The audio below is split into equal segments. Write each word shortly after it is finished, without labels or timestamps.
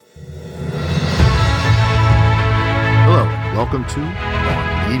welcome to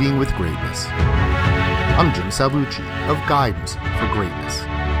On Meeting with Greatness. I'm Jim Salvucci of Guidance for Greatness.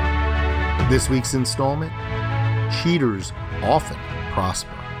 This week's installment, cheaters often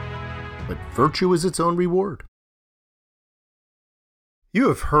prosper, but virtue is its own reward. You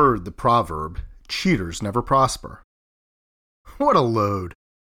have heard the proverb, cheaters never prosper. What a load.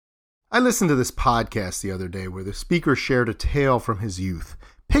 I listened to this podcast the other day where the speaker shared a tale from his youth.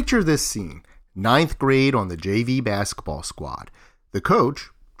 Picture this scene. 9th grade on the JV basketball squad. The coach,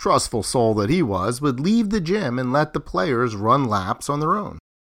 trustful soul that he was, would leave the gym and let the players run laps on their own.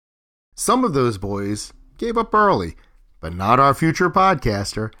 Some of those boys gave up early, but not our future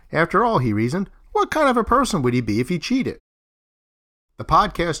podcaster. After all, he reasoned, what kind of a person would he be if he cheated? The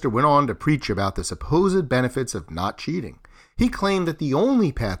podcaster went on to preach about the supposed benefits of not cheating. He claimed that the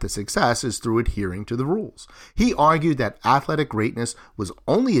only path to success is through adhering to the rules. He argued that athletic greatness was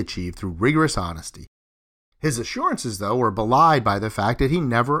only achieved through rigorous honesty. His assurances, though, were belied by the fact that he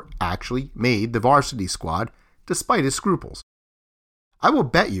never actually made the varsity squad, despite his scruples. I will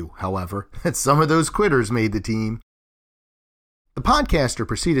bet you, however, that some of those quitters made the team. The podcaster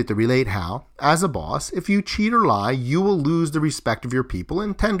proceeded to relate how, as a boss, if you cheat or lie, you will lose the respect of your people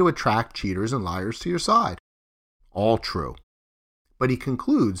and tend to attract cheaters and liars to your side. All true. But he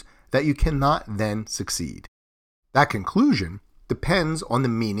concludes that you cannot then succeed. That conclusion depends on the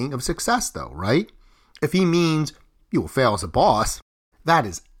meaning of success, though, right? If he means you will fail as a boss, that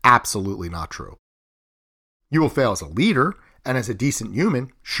is absolutely not true. You will fail as a leader and as a decent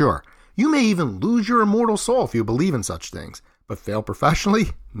human, sure. You may even lose your immortal soul if you believe in such things, but fail professionally?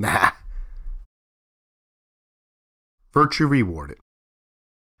 Nah. Virtue rewarded.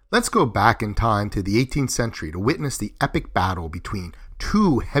 Let's go back in time to the 18th century to witness the epic battle between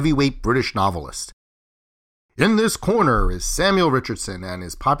two heavyweight British novelists. In this corner is Samuel Richardson and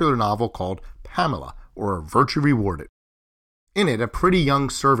his popular novel called Pamela, or Virtue Rewarded. In it, a pretty young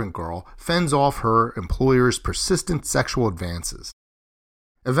servant girl fends off her employer's persistent sexual advances.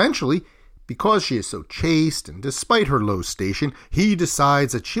 Eventually, because she is so chaste and despite her low station, he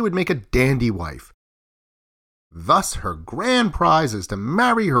decides that she would make a dandy wife. Thus, her grand prize is to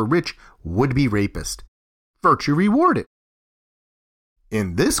marry her rich would-be rapist. Virtue rewarded.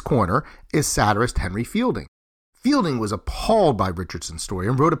 In this corner is satirist Henry Fielding. Fielding was appalled by Richardson's story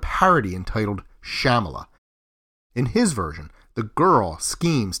and wrote a parody entitled Shamala. In his version, the girl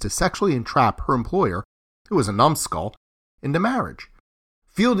schemes to sexually entrap her employer, who is a numbskull, into marriage.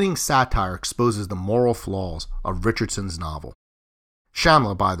 Fielding's satire exposes the moral flaws of Richardson's novel.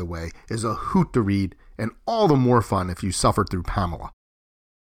 Shamala, by the way, is a hoot to read and all the more fun if you suffered through Pamela.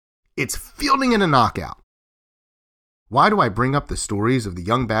 It's Fielding in a knockout. Why do I bring up the stories of the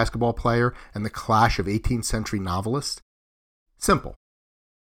young basketball player and the clash of 18th century novelists? Simple.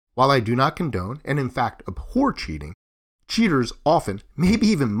 While I do not condone and in fact abhor cheating, cheaters often, maybe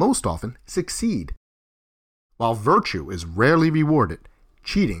even most often, succeed. While virtue is rarely rewarded,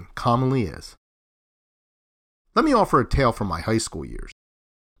 cheating commonly is. Let me offer a tale from my high school years.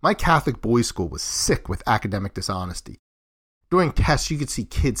 My Catholic boys' school was sick with academic dishonesty. During tests, you could see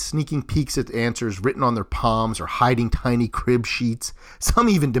kids sneaking peeks at answers written on their palms or hiding tiny crib sheets. Some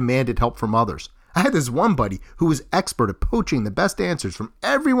even demanded help from others. I had this one buddy who was expert at poaching the best answers from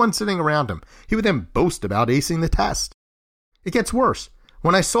everyone sitting around him. He would then boast about acing the test. It gets worse.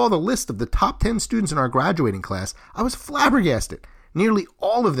 When I saw the list of the top 10 students in our graduating class, I was flabbergasted. Nearly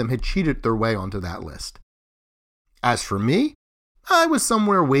all of them had cheated their way onto that list. As for me, I was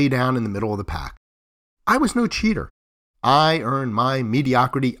somewhere way down in the middle of the pack. I was no cheater. I earned my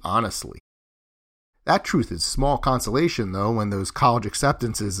mediocrity honestly. That truth is small consolation, though, when those college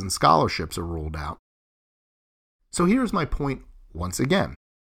acceptances and scholarships are ruled out. So here's my point once again.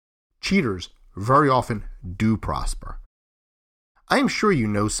 Cheaters very often do prosper. I am sure you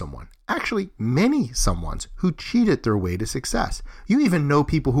know someone, actually many someones, who cheated their way to success. You even know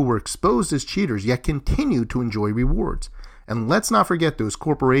people who were exposed as cheaters yet continue to enjoy rewards. And let's not forget those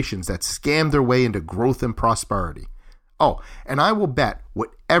corporations that scammed their way into growth and prosperity. Oh, and I will bet,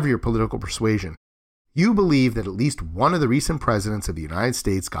 whatever your political persuasion, you believe that at least one of the recent presidents of the United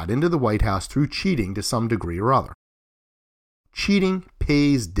States got into the White House through cheating to some degree or other. Cheating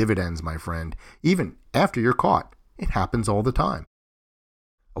pays dividends, my friend, even after you're caught. It happens all the time.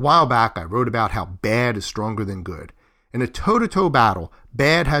 A while back, I wrote about how bad is stronger than good. In a toe-to-toe battle,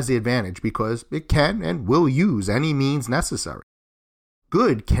 bad has the advantage because it can and will use any means necessary.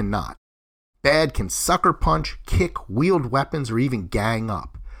 Good cannot. Bad can sucker punch, kick, wield weapons, or even gang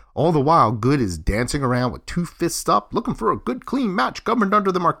up. All the while, good is dancing around with 2 fists up, looking for a good clean match governed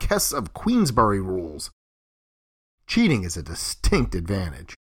under the Marquess of Queensberry rules. Cheating is a distinct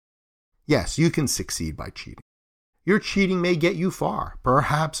advantage. Yes, you can succeed by cheating. Your cheating may get you far,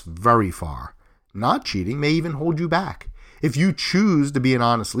 perhaps very far. Not cheating may even hold you back. If you choose to be an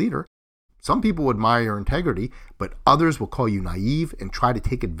honest leader, some people admire your integrity, but others will call you naive and try to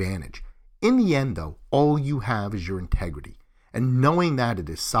take advantage. In the end, though, all you have is your integrity. And knowing that it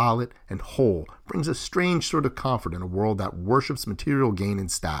is solid and whole brings a strange sort of comfort in a world that worships material gain and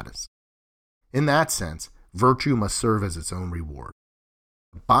status. In that sense, virtue must serve as its own reward.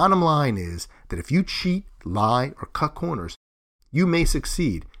 The bottom line is that if you cheat, lie, or cut corners, you may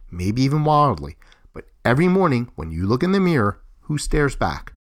succeed, maybe even wildly, but every morning when you look in the mirror, who stares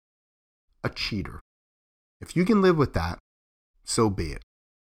back? A cheater. If you can live with that, so be it.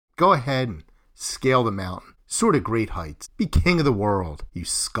 Go ahead and scale the mountain, soar to great heights, be king of the world, you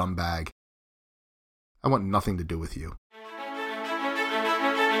scumbag. I want nothing to do with you.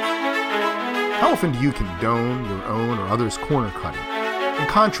 How often do you condone your own or others' corner cutting? In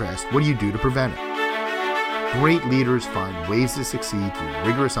contrast, what do you do to prevent it? Great leaders find ways to succeed through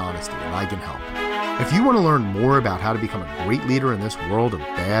rigorous honesty, and I can help. If you want to learn more about how to become a great leader in this world of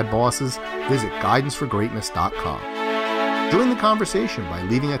bad bosses, visit guidanceforgreatness.com. Join the conversation by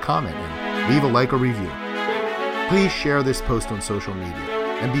leaving a comment and leave a like or review. Please share this post on social media,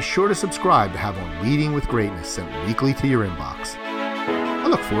 and be sure to subscribe to have On Leading with Greatness sent weekly to your inbox. I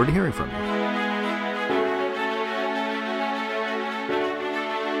look forward to hearing from you.